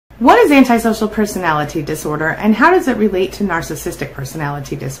What is antisocial personality disorder, and how does it relate to narcissistic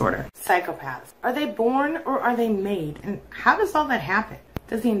personality disorder? Psychopaths. Are they born or are they made? And how does all that happen?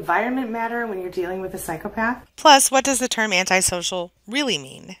 Does the environment matter when you're dealing with a psychopath? Plus, what does the term antisocial really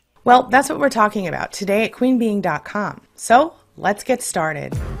mean? Well, that's what we're talking about today at queenbeing.com. So, let's get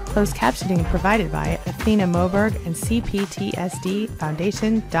started. Closed captioning provided by Athena Moberg and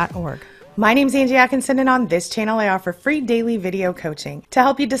CPTSDFoundation.org. My name's Angie Atkinson, and on this channel I offer free daily video coaching to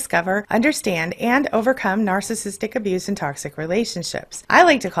help you discover, understand, and overcome narcissistic abuse and toxic relationships. I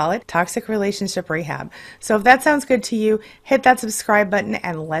like to call it toxic relationship rehab. So if that sounds good to you, hit that subscribe button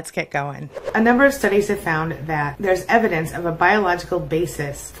and let's get going. A number of studies have found that there's evidence of a biological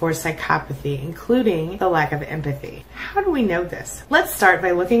basis for psychopathy, including the lack of empathy. How do we know this? Let's start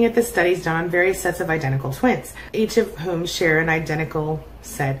by looking at the studies done on various sets of identical twins, each of whom share an identical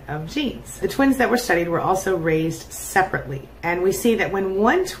set of genes. The twins that were studied were also raised separately, and we see that when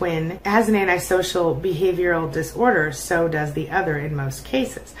one twin has an antisocial behavioral disorder, so does the other in most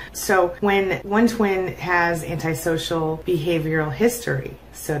cases. So when one twin has antisocial behavioral history,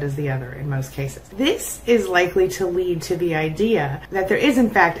 so does the other in most cases. This is likely to lead to the idea that there is in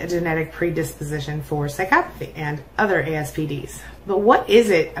fact a genetic predisposition for psychopathy and other ASPDs. But what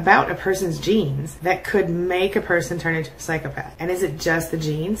is it about a person's genes that could make a person turn into a psychopath? And is it just the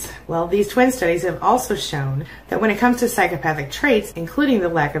genes? Well, these twin studies have also shown that when it comes to psychopathic traits, including the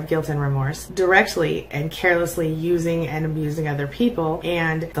lack of guilt and remorse, directly and carelessly using and abusing other people,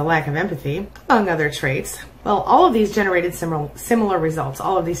 and the lack of empathy, among other traits, well, all of these generated similar results,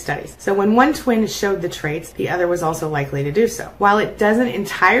 all of these studies. So when one twin showed the traits, the other was also likely to do so. While it doesn't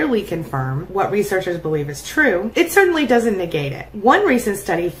entirely confirm what researchers believe is true, it certainly doesn't negate it. One recent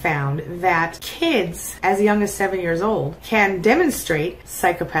study found that kids as young as 7 years old can demonstrate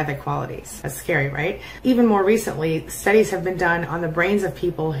psychopathic qualities. That's scary, right? Even more recently, studies have been done on the brains of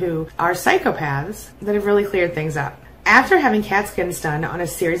people who are psychopaths that have really cleared things up. After having CAT scans done on a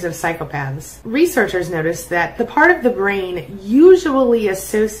series of psychopaths, researchers noticed that the part of the brain usually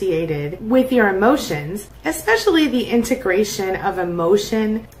associated with your emotions, especially the integration of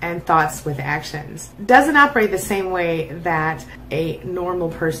emotion and thoughts with actions, doesn't operate the same way that a normal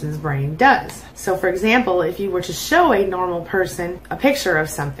person's brain does. So for example, if you were to show a normal person a picture of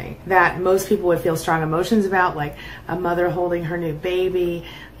something that most people would feel strong emotions about, like a mother holding her new baby,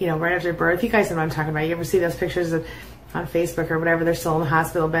 right after birth. You guys know what I'm talking about. You ever see those pictures on Facebook or whatever, they're still in the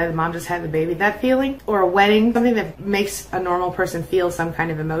hospital bed, the mom just had the baby, that feeling? Or a wedding, something that makes a normal person feel some kind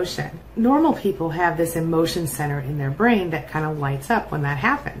of emotion. Normal people have this emotion center in their brain that kind of lights up when that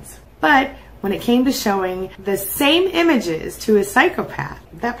happens. But when it came to showing the same images to a psychopath,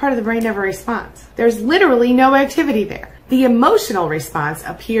 that part of the brain never responds. There's literally no activity there. The emotional response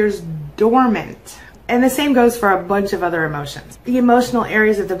appears dormant. And the same goes for a bunch of other emotions. The emotional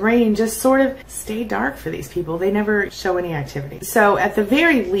areas of the brain just sort of stay dark for these people. They never show any activity. So at the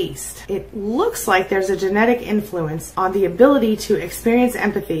very least, it looks like there's a genetic influence on the ability to experience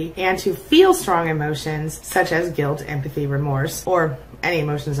empathy and to feel strong emotions such as guilt, empathy, remorse, or any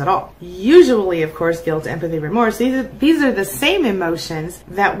emotions at all. Usually, of course, guilt, empathy, remorse, these are the same emotions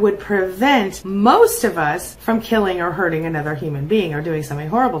that would prevent most of us from killing or hurting another human being or doing something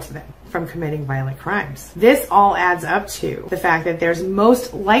horrible to them, from committing violent crimes. This all adds up to the fact that there's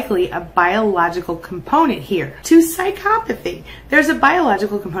most likely a biological component here to psychopathy. There's a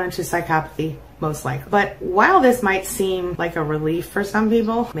biological component to psychopathy, most likely. But while this might seem like a relief for some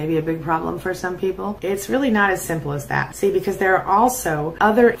people, maybe a big problem for some people, it's really not as simple as that. See, because there are also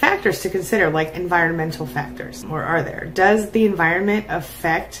other factors to consider, like environmental factors. Or are there? Does the environment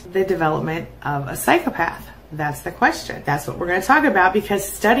affect the development of a psychopath? That's the question. That's what we're going to talk about, because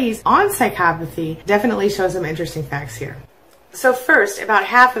studies on psychopathy definitely show some interesting facts here. So first, about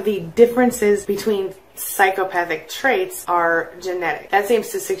half of the differences between psychopathic traits are genetic. That seems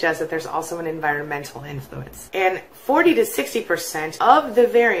to suggest that there's also an environmental influence. And 40 to 60% of the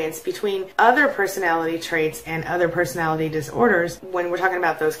variance between other personality traits and other personality disorders, when we're talking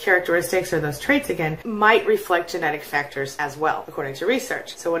about those characteristics or those traits again, might reflect genetic factors as well, according to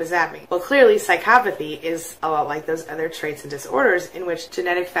research. So what does that mean? Well, clearly psychopathy is a lot like those other traits and disorders in which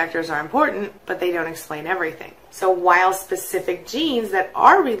genetic factors are important, but they don't explain everything. So while specific genes that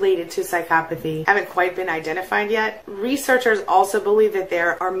are related to psychopathy haven't quite been identified yet, researchers also believe that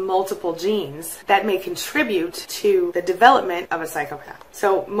there are multiple genes that may contribute to the development of a psychopath.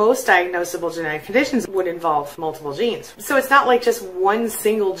 So most diagnosable genetic conditions would involve multiple genes. So it's not like just one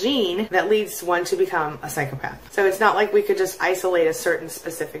single gene that leads one to become a psychopath. So it's not like we could just isolate a certain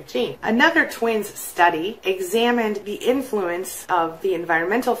specific gene. Another twins study examined the influence of the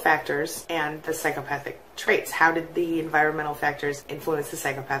environmental factors and the psychopathic traits. How did the environmental factors influence the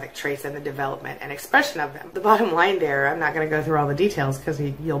psychopathic traits and the development and expression of them? The bottom line there, I'm not going to go through all the details because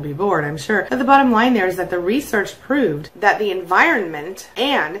you'll be bored, I'm sure, but the bottom line there is that the research proved that the environment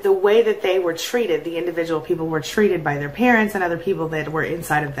and the way that they were treated, the individual people were treated by their parents and other people that were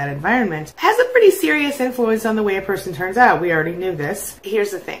inside of that environment, has a pretty serious influence on the way a person turns out. We already knew this.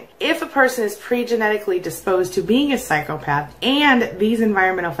 Here's the thing. If a person is pre-genetically disposed to being a psychopath and these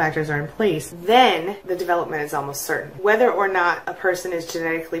environmental factors are in place, then the development is almost certain. Whether or not a person is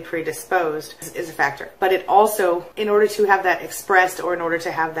genetically predisposed is a factor. But it also, in order to have that expressed or in order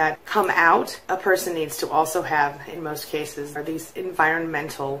to have that come out, a person needs to also have, in most cases, are these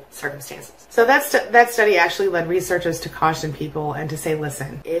environmental circumstances. So that study actually led researchers to caution people and to say,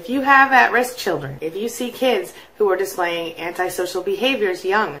 listen, if you have at-risk children, if you see kids who are displaying antisocial behaviors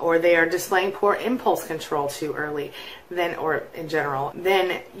young, or they are displaying poor impulse control too early, then, or in general,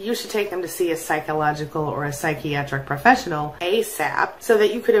 then you should take them to see a psychological or a psychiatric professional ASAP so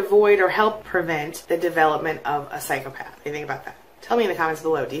that you could avoid or help prevent the development of a psychopath. What do you think about that? Tell me in the comments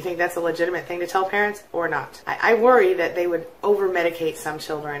below. Do you think that's a legitimate thing to tell parents or not? I worry that they would over-medicate some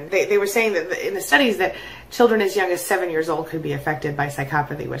children. They were saying that in the studies that children as young as 7 years old could be affected by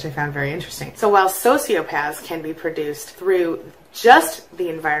psychopathy, which I found very interesting. So while sociopaths can be produced through just the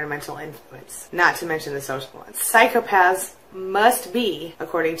environmental influence, not to mention the social ones, psychopaths must be,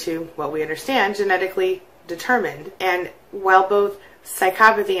 according to what we understand, genetically determined. And while both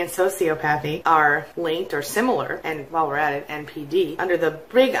psychopathy and sociopathy are linked or similar, and while we're at it, NPD, under the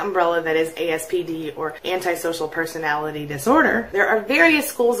big umbrella that is ASPD or antisocial personality disorder, there are various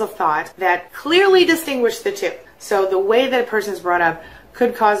schools of thought that clearly distinguish the two. So the way that a person is brought up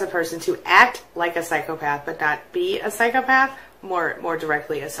could cause a person to act like a psychopath but not be a psychopath, more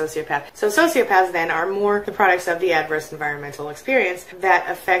directly a sociopath. So sociopaths then are more the products of the adverse environmental experience that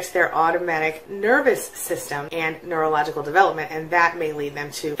affects their automatic nervous system and neurological development, and that may lead them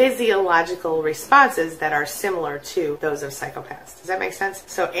to physiological responses that are similar to those of psychopaths. Does that make sense?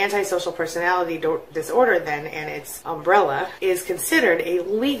 So antisocial personality disorder then, and its umbrella, is considered a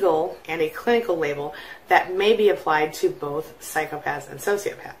legal and a clinical label that may be applied to both psychopaths and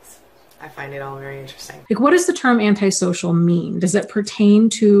sociopaths. I find it all very interesting. Like, what does the term antisocial mean? Does it pertain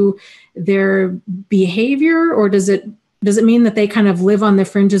to their behavior, or does it mean that they kind of live on the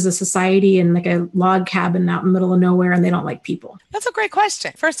fringes of society in like a log cabin out in the middle of nowhere and they don't like people? That's a great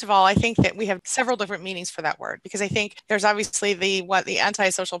question. First of all, I think that we have several different meanings for that word, because I think there's obviously the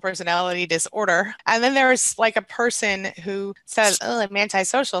antisocial personality disorder. And then there's like a person who says, oh, I'm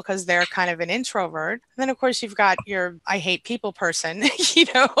antisocial because they're kind of an introvert. And then of course you've got your I hate people person, you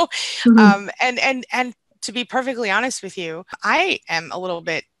know, Mm-hmm. And to be perfectly honest with you, I am a little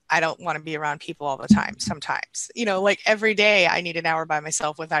bit, I don't want to be around people all the time. Sometimes, you know, like every day I need an hour by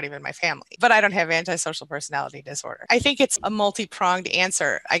myself without even my family, but I don't have antisocial personality disorder. I think it's a multi-pronged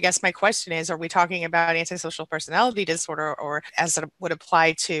answer. I guess my question is, are we talking about antisocial personality disorder, or as it would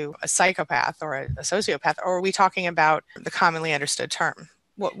apply to a psychopath or a sociopath, or are we talking about the commonly understood term?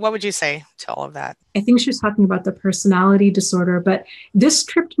 What would you say to all of that? I think she was talking about the personality disorder, but this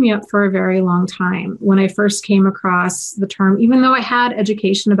tripped me up for a very long time when I first came across the term. Even though I had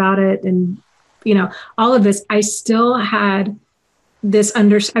education about it and, you know, all of this, I still had this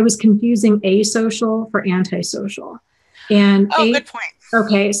I was confusing asocial for antisocial. And good point.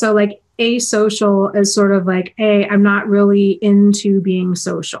 Okay, so like asocial is sort of like, hey, I'm not really into being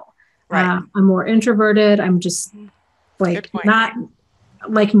social. Right. I'm more introverted. I'm just like not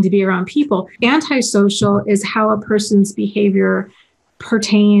liking to be around people. Antisocial is how a person's behavior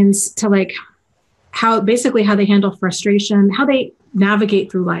pertains to like how they handle frustration, how they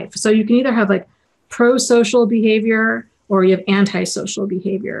navigate through life. So you can either have like pro-social behavior or you have antisocial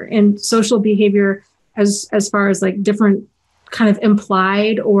behavior. And social behavior as far as like different kind of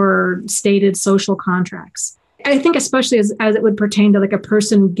implied or stated social contracts. I think especially as it would pertain to like a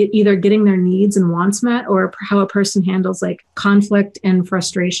person either getting their needs and wants met, or how a person handles like conflict and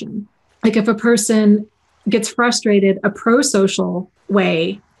frustration. Like if a person gets frustrated, a pro-social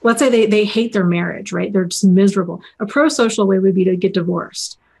way, let's say they hate their marriage, right? They're just miserable. A pro-social way would be to get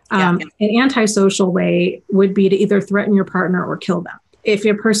divorced. An antisocial way would be to either threaten your partner or kill them. If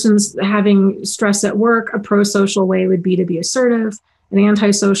a person's having stress at work, a pro-social way would be to be assertive. An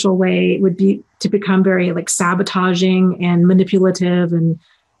antisocial way would be to become very like sabotaging and manipulative and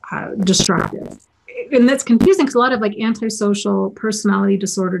destructive. And that's confusing because a lot of like antisocial personality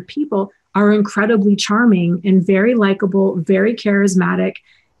disordered people are incredibly charming and very likable, very charismatic.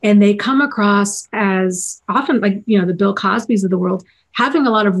 And they come across as often like, you know, the Bill Cosbys of the world, having a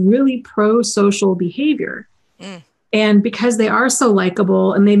lot of really pro-social behavior. And because they are so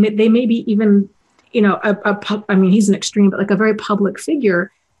likable and they may be even you know, I mean, he's an extreme, but like a very public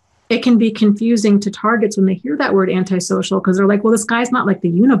figure, it can be confusing to targets when they hear that word antisocial, because they're like, well, this guy's not like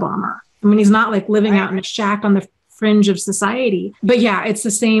the Unabomber. I mean, he's not like living out in a shack on the fringe of society. But yeah, it's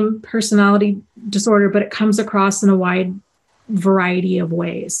the same personality disorder, but it comes across in a wide variety of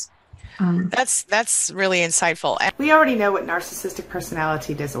ways. That's really insightful. We already know what narcissistic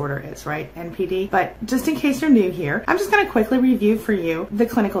personality disorder is, right? NPD. But just in case you're new here, I'm just going to quickly review for you the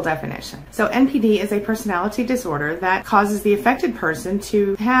clinical definition. So NPD is a personality disorder that causes the affected person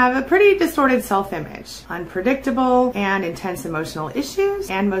to have a pretty distorted self-image, unpredictable and intense emotional issues,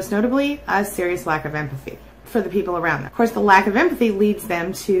 and most notably, a serious lack of empathy for the people around them. Of course, the lack of empathy leads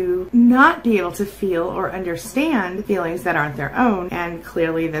them to not be able to feel or understand feelings that aren't their own, and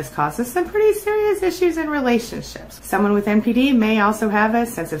clearly this causes some pretty serious issues in relationships. Someone with NPD may also have a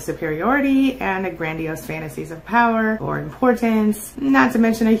sense of superiority and a grandiose fantasies of power or importance, not to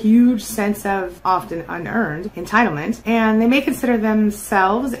mention a huge sense of often unearned entitlement, and they may consider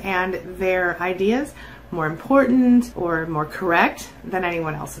themselves and their ideas more important or more correct than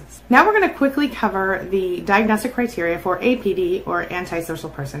anyone else's. Now we're going to quickly cover the diagnostic criteria for APD, or antisocial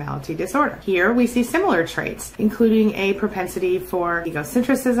personality disorder. Here we see similar traits, including a propensity for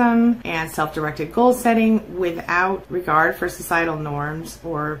egocentrism and self-directed goal setting without regard for societal norms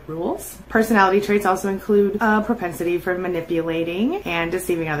or rules. Personality traits also include a propensity for manipulating and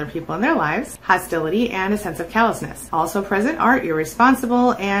deceiving other people in their lives, hostility, and a sense of callousness. Also present are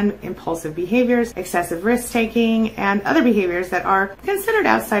irresponsible and impulsive behaviors, excessive risk-taking, and other behaviors that are considered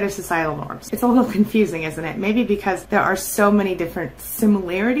outside of societal norms. It's a little confusing, isn't it? Maybe because there are so many different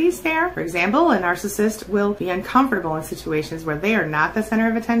similarities there. For example, a narcissist will be uncomfortable in situations where they are not the center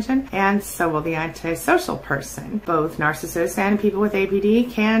of attention, and so will the antisocial person. Both narcissists and people with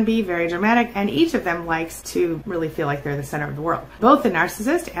APD can be very dramatic, and each of them likes to really feel like they're the center of the world. Both the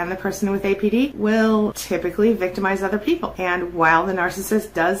narcissist and the person with APD will typically victimize other people, and while the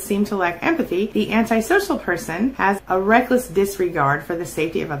narcissist does seem to lack empathy, the antisocial person has a reckless disregard for the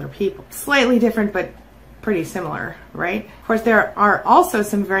safety of other people. Slightly different, but pretty similar, right? Of course, there are also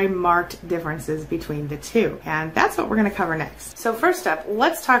some very marked differences between the two, and that's what we're going to cover next. So first up,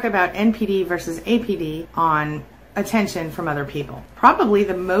 let's talk about NPD versus APD on attention from other people. Probably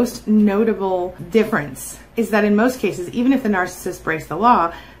the most notable difference is that in most cases, even if the narcissist breaks the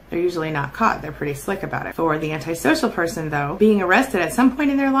law, they're usually not caught. They're pretty slick about it. For the antisocial person, though, being arrested at some point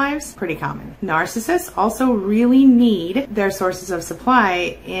in their lives, pretty common. Narcissists also really need their sources of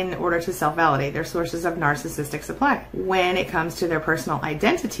supply in order to self-validate, their sources of narcissistic supply. When it comes to their personal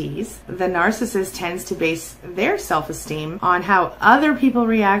identities, the narcissist tends to base their self-esteem on how other people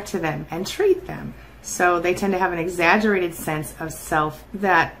react to them and treat them. So they tend to have an exaggerated sense of self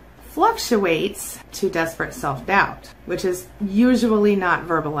that fluctuates to desperate self-doubt, which is usually not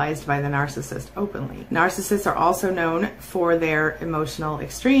verbalized by the narcissist openly. Narcissists are also known for their emotional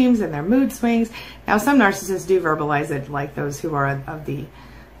extremes and their mood swings. Now, some narcissists do verbalize it, like those who are of the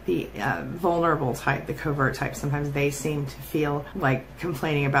vulnerable type, the covert type. Sometimes they seem to feel like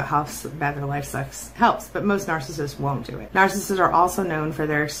complaining about how bad their life sucks helps, but most narcissists won't do it. Narcissists are also known for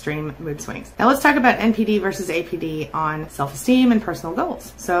their extreme mood swings. Now let's talk about NPD versus APD on self-esteem and personal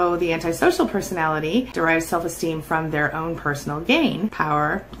goals. So the antisocial personality derives self-esteem from their own personal gain,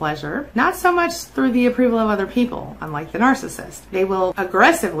 power, pleasure, not so much through the approval of other people, unlike the narcissist. They will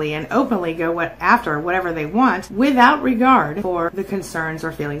aggressively and openly go after whatever they want without regard for the concerns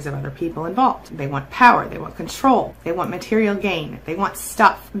or feelings of other people involved. They want power, they want control, they want material gain, they want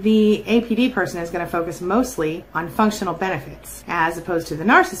stuff. The APD person is going to focus mostly on functional benefits, as opposed to the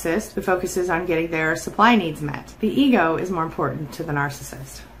narcissist, who focuses on getting their supply needs met. The ego is more important to the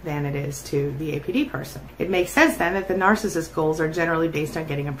narcissist than it is to the APD person. It makes sense then that the narcissist's goals are generally based on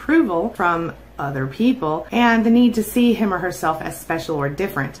getting approval from other people and the need to see him or herself as special or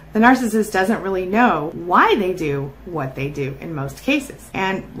different. The narcissist doesn't really know why they do what they do in most cases.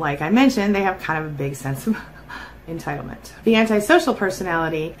 And like I mentioned, they have kind of a big sense of entitlement. The antisocial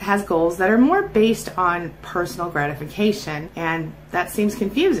personality has goals that are more based on personal gratification, and that seems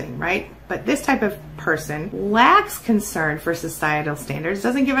confusing, right? But this type of person lacks concern for societal standards,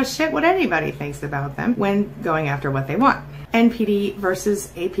 doesn't give a shit what anybody thinks about them when going after what they want. NPD versus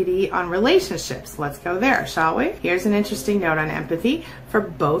APD on relationships. Let's go there, shall we? Here's an interesting note on empathy for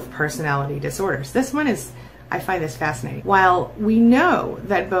both personality disorders. This one is, I find this fascinating. While we know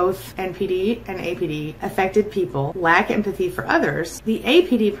that both NPD and APD affected people lack empathy for others, the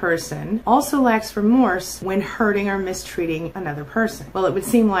APD person also lacks remorse when hurting or mistreating another person. Well, it would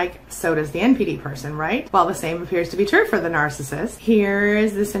seem like so does the NPD person, right? While the same appears to be true for the narcissist, here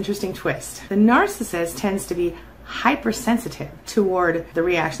is this interesting twist. The narcissist tends to be hypersensitive toward the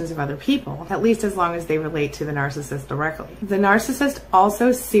reactions of other people, at least as long as they relate to the narcissist directly. The narcissist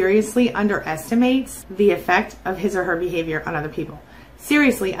also seriously underestimates the effect of his or her behavior on other people.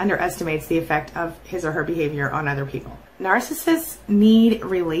 Seriously underestimates the effect of his or her behavior on other people. Narcissists need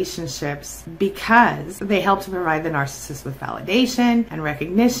relationships because they help to provide the narcissist with validation and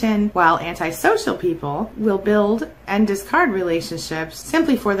recognition, while antisocial people will build and discard relationships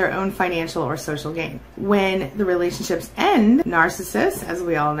simply for their own financial or social gain. When the relationships end, narcissists, as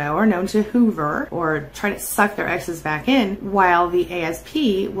we all know, are known to hoover or try to suck their exes back in, while the ASP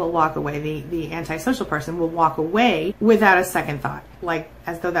will walk away, the antisocial person will walk away without a second thought, like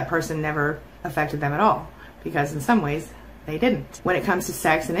as though that person never affected them at all, because in some ways they didn't. When it comes to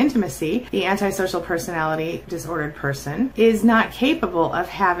sex and intimacy, the antisocial personality disordered person is not capable of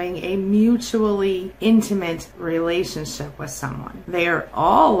having a mutually intimate relationship with someone. They are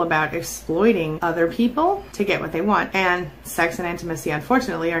all about exploiting other people to get what they want, and sex and intimacy,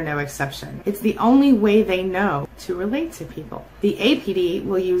 unfortunately, are no exception. It's the only way they know to relate to people. The APD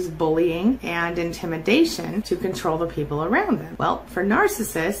will use bullying and intimidation to control the people around them. Well, for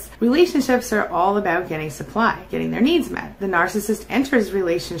narcissists, relationships are all about getting supply, getting their needs met. The narcissist enters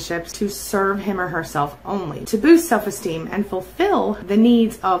relationships to serve him or herself only, to boost self-esteem and fulfill the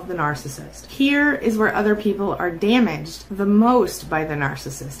needs of the narcissist. Here is where other people are damaged the most by the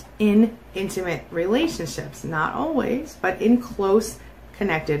narcissist, in intimate relationships. Not always, but in close,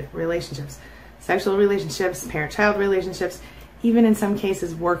 connected relationships. Sexual relationships, parent-child relationships, even in some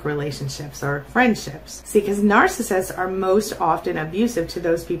cases work relationships or friendships. See, because narcissists are most often abusive to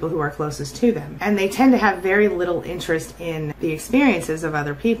those people who are closest to them, and they tend to have very little interest in the experiences of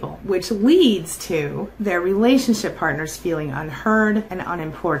other people, which leads to their relationship partners feeling unheard and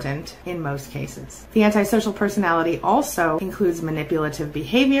unimportant in most cases. The antisocial personality also includes manipulative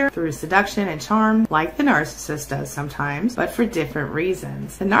behavior through seduction and charm, like the narcissist does sometimes, but for different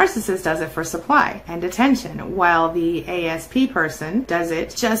reasons. The narcissist does it for supply and attention, while the ASP person does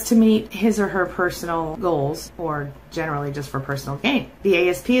it just to meet his or her personal goals, or generally just for personal gain. The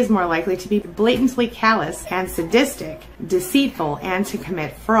ASP is more likely to be blatantly callous and sadistic, deceitful, and to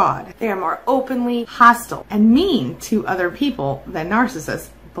commit fraud. They are more openly hostile and mean to other people than narcissists,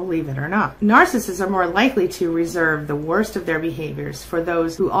 believe it or not. Narcissists are more likely to reserve the worst of their behaviors for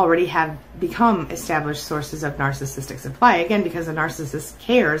those who already have become established sources of narcissistic supply, again because the narcissist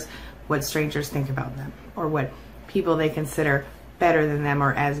cares what strangers think about them, or what people they consider better than them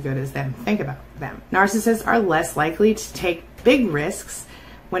or as good as them think about them. Narcissists are less likely to take big risks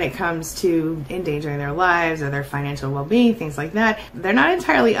when it comes to endangering their lives or their financial well-being, things like that. They're not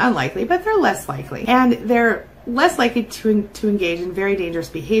entirely unlikely, but they're less likely. And they're less likely to engage in very dangerous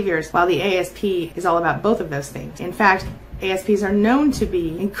behaviors, while the ASP is all about both of those things. In fact, ASPs are known to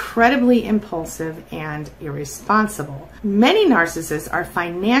be incredibly impulsive and irresponsible. Many narcissists are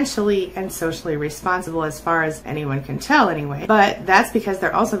financially and socially responsible, as far as anyone can tell anyway, but that's because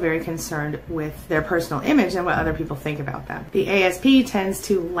they're also very concerned with their personal image and what other people think about them. The ASP tends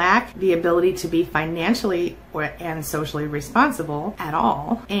to lack the ability to be financially and socially responsible at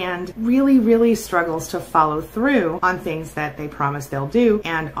all, and really struggles to follow through on things that they promise they'll do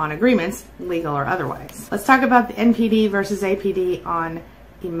and on agreements, legal or otherwise. Let's talk about the NPD versus APD on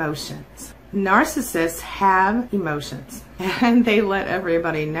emotions. Narcissists have emotions, and they let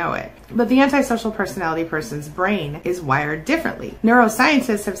everybody know it. But the antisocial personality person's brain is wired differently.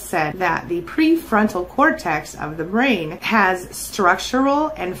 Neuroscientists have said that the prefrontal cortex of the brain has structural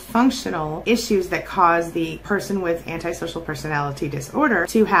and functional issues that cause the person with antisocial personality disorder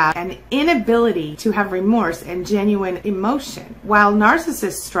to have an inability to have remorse and genuine emotion. While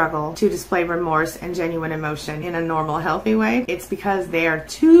narcissists struggle to display remorse and genuine emotion in a normal, healthy way, it's because they are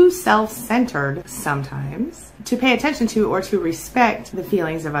too self-centered sometimes to pay attention to or to respect the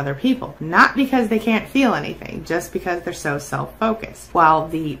feelings of other people. Not because they can't feel anything, just because they're so self-focused. While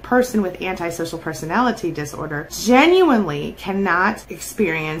the person with antisocial personality disorder genuinely cannot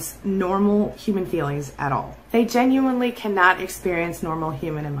experience normal human feelings at all. They genuinely cannot experience normal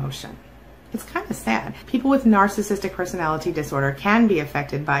human emotion. It's kind of sad. People with narcissistic personality disorder can be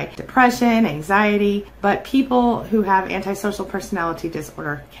affected by depression, anxiety, but people who have antisocial personality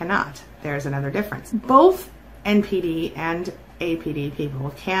disorder cannot. There's another difference. Both NPD and APD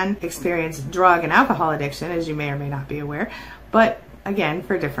people can experience drug and alcohol addiction, as you may or may not be aware, but again,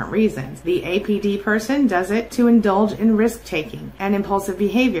 for different reasons. The APD person does it to indulge in risk-taking and impulsive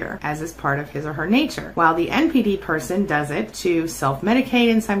behavior, as is part of his or her nature, while the NPD person does it to self-medicate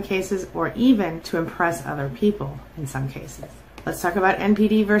in some cases, or even to impress other people in some cases. Let's talk about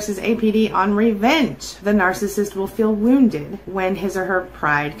NPD versus APD on revenge. The narcissist will feel wounded when his or her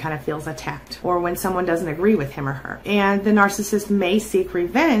pride kind of feels attacked, or when someone doesn't agree with him or her. And the narcissist may seek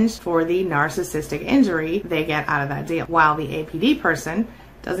revenge for the narcissistic injury they get out of that deal, while the APD person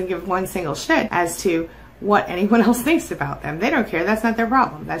doesn't give one single shit as to what anyone else thinks about them. They don't care. That's not their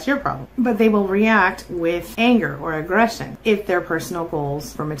problem. That's your problem. But they will react with anger or aggression if their personal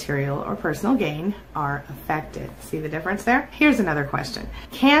goals for material or personal gain are affected. See the difference there? Here's another question.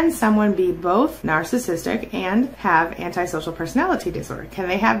 Can someone be both narcissistic and have antisocial personality disorder? Can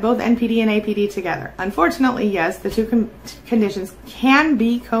they have both NPD and APD together? Unfortunately, yes, the two conditions can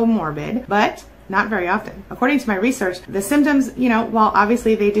be comorbid, but not very often. According to my research, the symptoms, while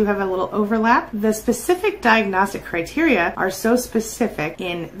obviously they do have a little overlap, the specific diagnostic criteria are so specific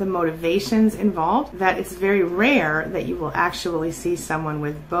in the motivations involved that it's very rare that you will actually see someone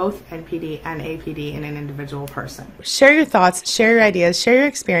with both NPD and APD in an individual person. Share your thoughts, share your ideas, share your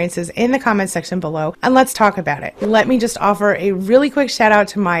experiences in the comment section below, and let's talk about it. Let me just offer a really quick shout out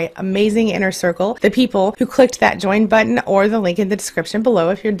to my amazing inner circle, the people who clicked that join button or the link in the description below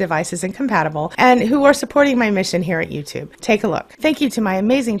if your device isn't compatible, and who are supporting my mission here at YouTube. Take a look. Thank you to my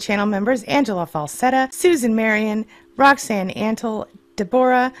amazing channel members, Angela Falsetta, Susan Marion, Roxanne Antle,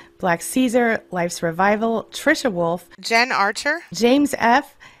 Deborah, Black Caesar, Life's Revival, Trisha Wolf, Jen Archer, James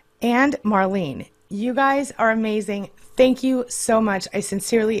F., and Marlene. You guys are amazing. Thank you so much. I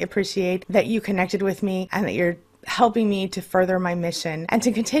sincerely appreciate that you connected with me and that you're helping me to further my mission and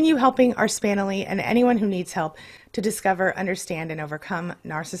to continue helping our Spanily and anyone who needs help to discover, understand, and overcome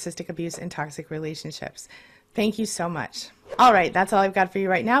narcissistic abuse and toxic relationships. Thank you so much. All right, that's all I've got for you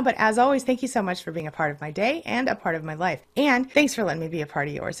right now, but as always, thank you so much for being a part of my day and a part of my life. And thanks for letting me be a part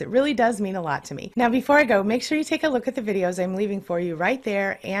of yours. It really does mean a lot to me. Now, before I go, make sure you take a look at the videos I'm leaving for you right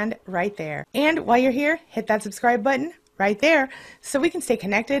there and right there. And while you're here, hit that subscribe button right there so we can stay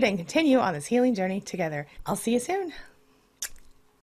connected and continue on this healing journey together. I'll see you soon.